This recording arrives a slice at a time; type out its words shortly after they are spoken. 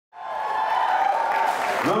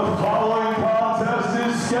The following contest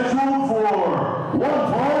is scheduled for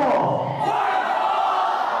one fall.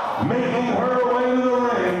 Making her way to the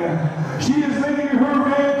ring, she is making her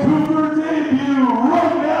Vancouver debut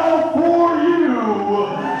right now for you.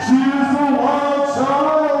 She is the wild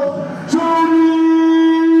child,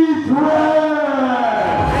 Jody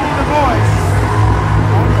Threat. The voice.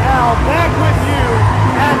 And now back with you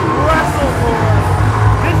at WrestleCore.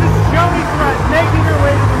 This is Jody Threat making her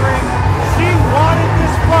way to the ring. She wanted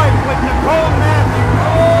this fight with Nicole Matthews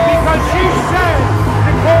because she said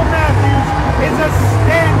Nicole Matthews is a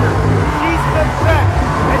standard. She's the best,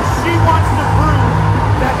 and she wants to prove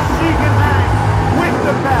that she can hang with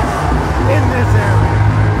the best in this area.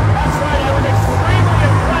 That's right, I was extremely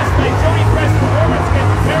impressed by Jody Threat's performance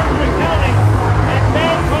against Fairwood County at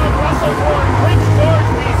Bangkok WrestleCore in Prince George,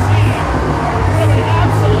 BC. What an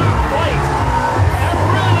absolute fight. And I'm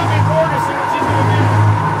really looking forward to seeing what she's going to do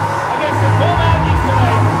against Nicole Matthews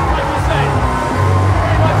tonight. Like we said,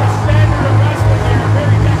 very much a standard of wrestling here,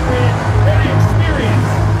 very decorated, very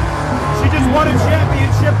experienced. She just won a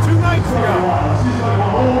championship 2 nights ago. She's like,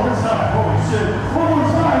 well, one more time, holy shit. One more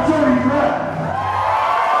time, Jody Threat.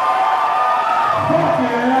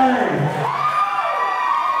 Fucking A.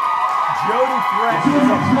 Jody Threat is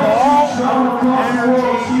a ball of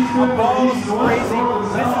energy, a ball of crazy.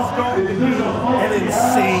 This is going to be an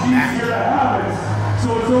insane match. So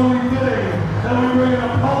it's only fitting that we bring in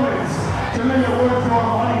opponents to make it worth your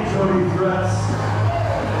money, Jody Threats.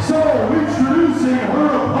 So, introducing her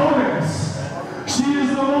opponents. She is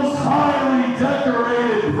the most highly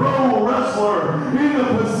decorated pro wrestler in the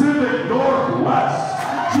Pacific Northwest.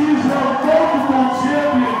 She's held multiple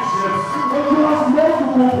championships across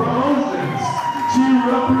multiple promotions. She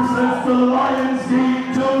represents the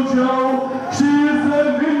Lionsgate Dojo. She is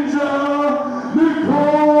the Ninja,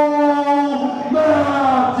 Nicole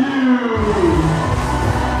Matthews.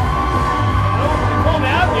 Nicole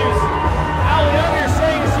Matthews, Al Young, you're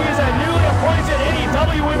saying she is a newly appointed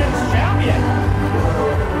AEW Women's Champion.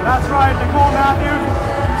 That's right, Nicole Matthews,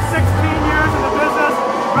 16 years in the business,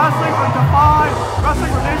 wrestling for Defy,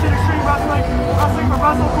 wrestling for Nation Extreme Wrestling, wrestling for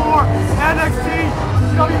WrestleCore, NXT,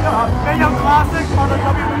 Mayhem Classic on the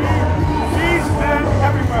WWE. She's been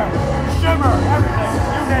everywhere. Shimmer, everything,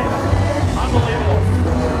 you name it. Unbelievable.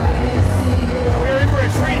 We're in for a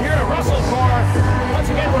treat here at WrestleCore. Once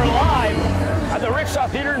again, we're live at the Rickshaw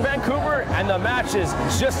Theater in Vancouver, and the match is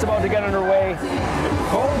just about to get underway.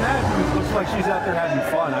 Nicole Matthews looks like she's out there having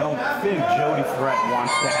fun. I don't think Jody Threat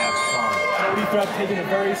wants to have fun. Jody Threat taking it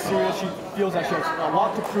very serious. She feels like she has a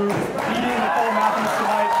lot to prove. Beating Nicole Matthews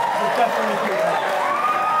tonight will definitely do that.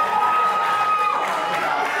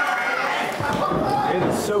 It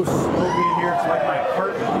is so smoky in here, it's like my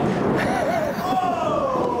apartment.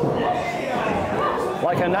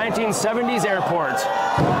 Like a 1970s airport.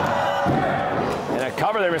 And a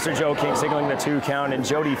cover there, Mr. Joe King signaling the 2 count, and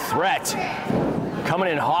Jody Threat coming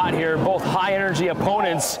in hot here. Both high energy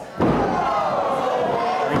opponents.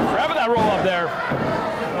 Grabbing that roll up there.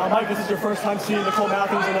 Mike, this is your first time seeing Nicole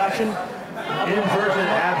Matthews in action? In person,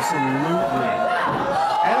 absolutely.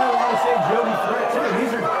 And I want to say Jody Threat too.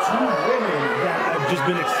 These are 2 women that I've just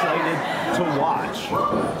been excited to watch. 2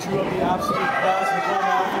 of the absolute best. Nicole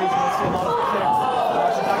Matthews, you're going to see a lot of kicks.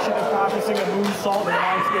 She's actually been practicing a moonsault in the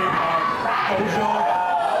Lionsgate Dojo.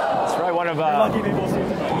 That's right, one of the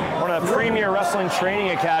premier wrestling training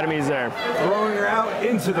academies there. Throwing her out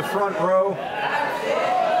into the front row.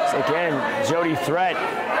 So again, Jody Threat.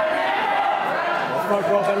 Front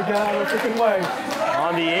row better get out of the freaking way.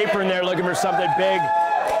 On the apron there, looking for something big.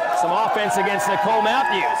 Some offense against Nicole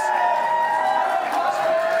Matthews.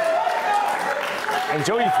 And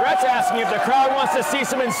Jody Threat's asking if the crowd wants to see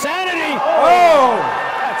some insanity. Oh!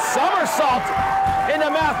 That somersault into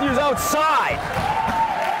Matthews outside.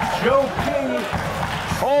 Joe King.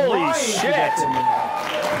 Holy shit.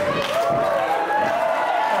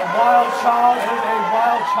 A wild child is a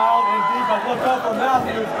wild child indeed, but look out for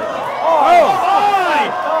Matthews. Oh my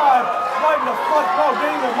God! Right in the front row,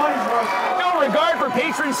 getting their money's worth. No regard for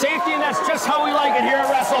patron safety, and that's just how we like it here at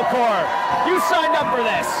WrestleCore. You signed up for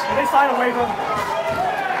this. They signed a waiver.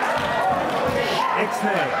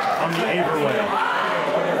 Ixnay on the Averway.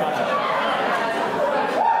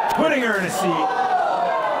 Putting her in a seat.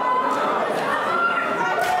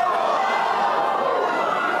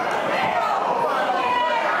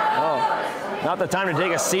 Not the time to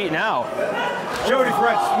take a seat now. Jody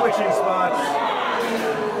Threat switching spots.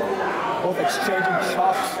 Both exchanging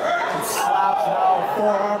chops and slaps now.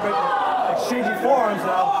 Forearm, but exchanging forearms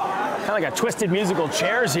now. Kind of like a twisted musical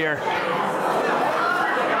chairs here.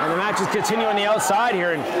 And And the match is continuing on the outside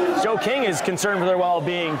here, and Joe King is concerned for their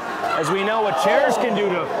well-being, as we know what chairs can do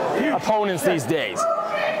to opponents these days.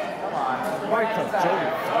 Right to Jody.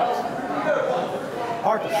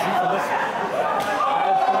 Hard to see from this.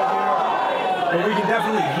 But we can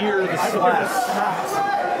definitely hear the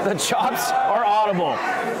slaps. The chops are audible.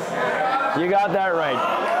 You got that right.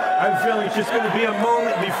 I'm feeling it's just going to be a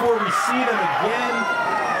moment before we see them again.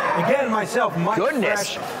 Again, myself, Mike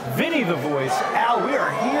Goodness. Fresh, Vinny the Voice, Al, we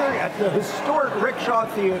are here at the historic Rickshaw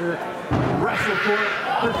Theater Wrestle Court.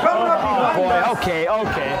 They're coming up behind us. Okay.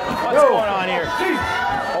 What's going on here?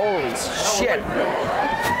 Holy shit.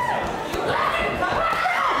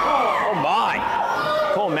 Oh my.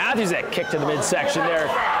 Cole Matthews that kick to the midsection there.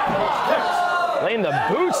 Laying the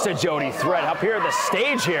boots to Jody Threat up here at the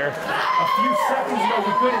stage here. A few seconds ago,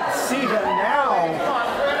 we couldn't see them now.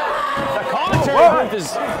 The commentary booth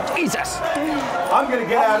is, Jesus. I'm going to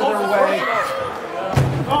get out of their way.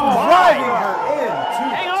 Driving her into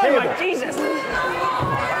Hang the on, table. Mike, Jesus.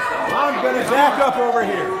 I'm going to back up over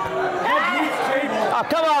here. Oh,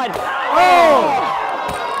 come on. Oh!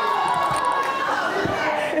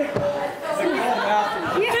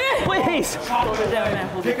 Please.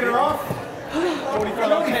 Kicking her off. Jody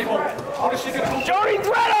Threat on the table. What is she going to do? Jody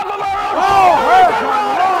Threat off of her own. Oh,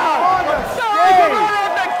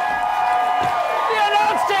 The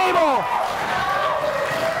announce table.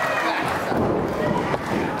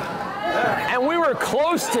 And we were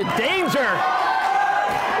close to danger.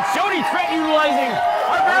 It's Jody Threat utilizing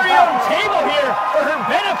our very own table here for her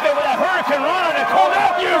benefit with a Hurricane Run on Nicole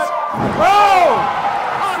Matthews. Oh!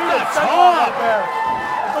 On the top.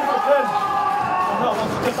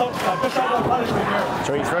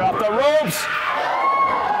 Jody Threat off the ropes.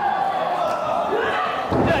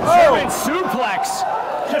 The German suplex.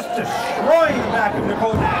 Just destroying the back of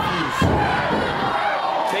Nicole Matthews.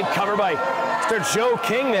 Big cover by Mr. Joe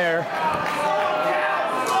King there.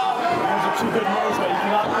 Those are two good moves, but you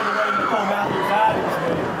cannot put away Nicole Matthews out of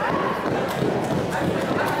this.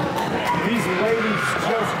 These ladies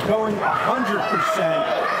just going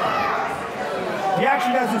 100%. The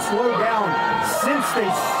action hasn't slowed down since they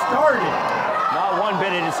started. Not one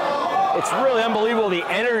bit. It's really unbelievable the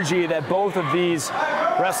energy that both of these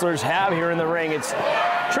wrestlers have here in the ring. It's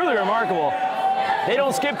truly remarkable. They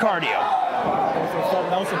don't skip cardio.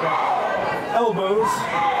 Elbows.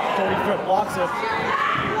 Jody Threat blocks it.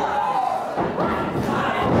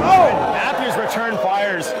 Oh! Matthews return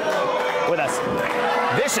fires with a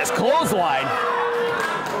vicious clothesline.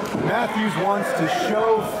 Matthews wants to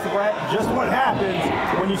show Threat just what happens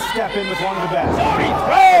when you step in with one of the best. Jody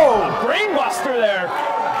Threat! A brainbuster there.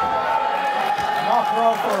 Knock her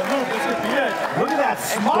out for a loop. This could be it. Look at that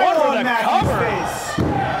going smile for on the Matthews' cover. face.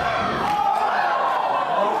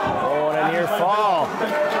 Oh, and a near fall.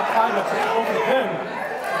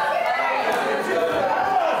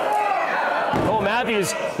 Cole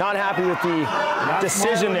Matthews not happy with the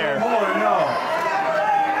decision there. No.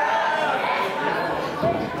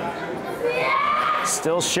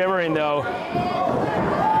 Still shimmering though.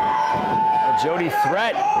 Jody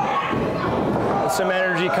Threat with some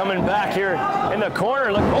energy coming back here in the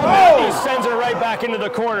corner. Look, oh, Matthews sends her right back into the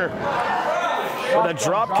corner with a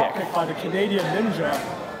drop kick. By the Canadian Ninja.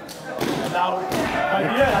 And now,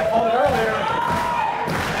 I called it earlier.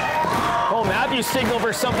 Cole Matthews signal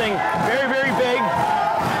for something very, very big.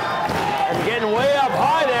 And getting way up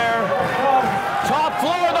high there. Top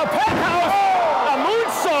floor of the penthouse. A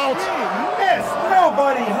moonsault.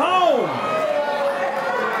 Nobody home.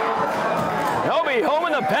 Nobody home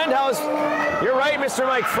in the penthouse. You're right, Mr.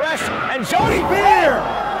 Mike Fresh. And Jody Spear.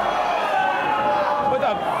 with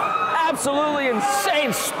a absolutely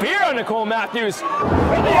insane spear on Nicole Matthews. F5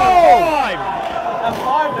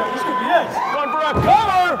 there. This could be it. Going for a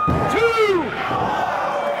cover. 2.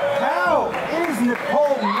 How is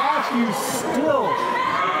Nicole Matthews still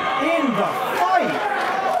in the fight?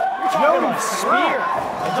 Jody Spear.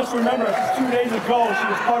 I just remember 2 days ago she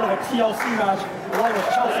was part of a TLC match along with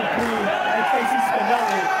Chelsea Green and Casey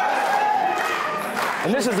Spinelli.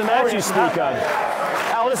 And this is the match you speak of.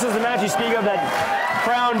 Al, this is the match you speak of that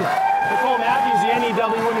crowned Nicole Matthews the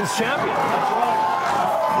NEW Women's Champion. That's right.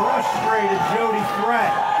 Frustrated Jody Threat.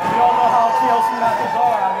 We all know how TLC matches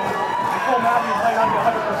are. I mean, Nicole Matthews might not be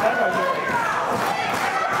 100% right here.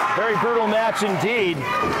 Very brutal match indeed.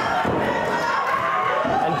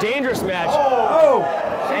 And dangerous match. Oh!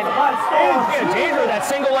 And danger, that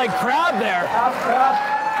single leg crab there. Half crab.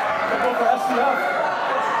 Go for SCF.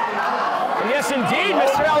 And yes, indeed,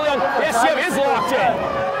 Mr. Elliott. Yes, Jim is locked in.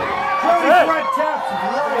 Jody Threat taps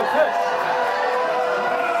right.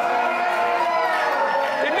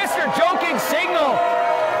 Did Mr. Joking signal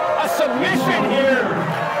a submission here?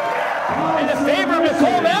 in the favor of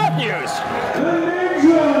Nicole Matthews. The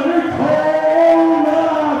Ninja, Nicole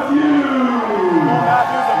Matthews.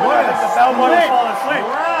 Matthews, and what is the Bellboy was falling asleep.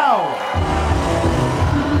 Wow.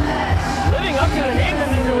 Living up to the name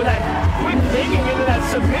and into that quick digging into that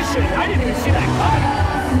submission. I didn't even see that cut.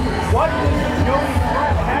 What does Jody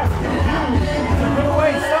Threat have to do to put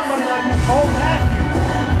away somebody like Nicole Matthews?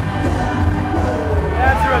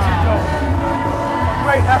 Answer as you go. A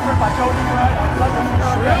great effort by Jody Threat. I'd love to see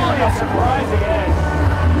her Really a surprising end.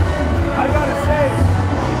 I gotta say,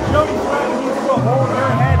 Jody Threat needs to hold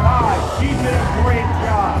her head high. She did a great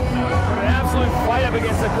job. An absolute fight up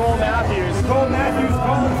against Nicole Matthews. Nicole Matthews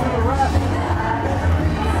calling for the rest.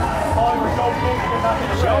 Calling for Joe King to get back in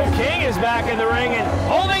the Joe ring. King is back in the ring and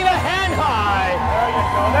holding the hand high. There you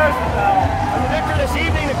go. There's the bell. The victor this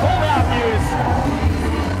evening, Nicole Matthews.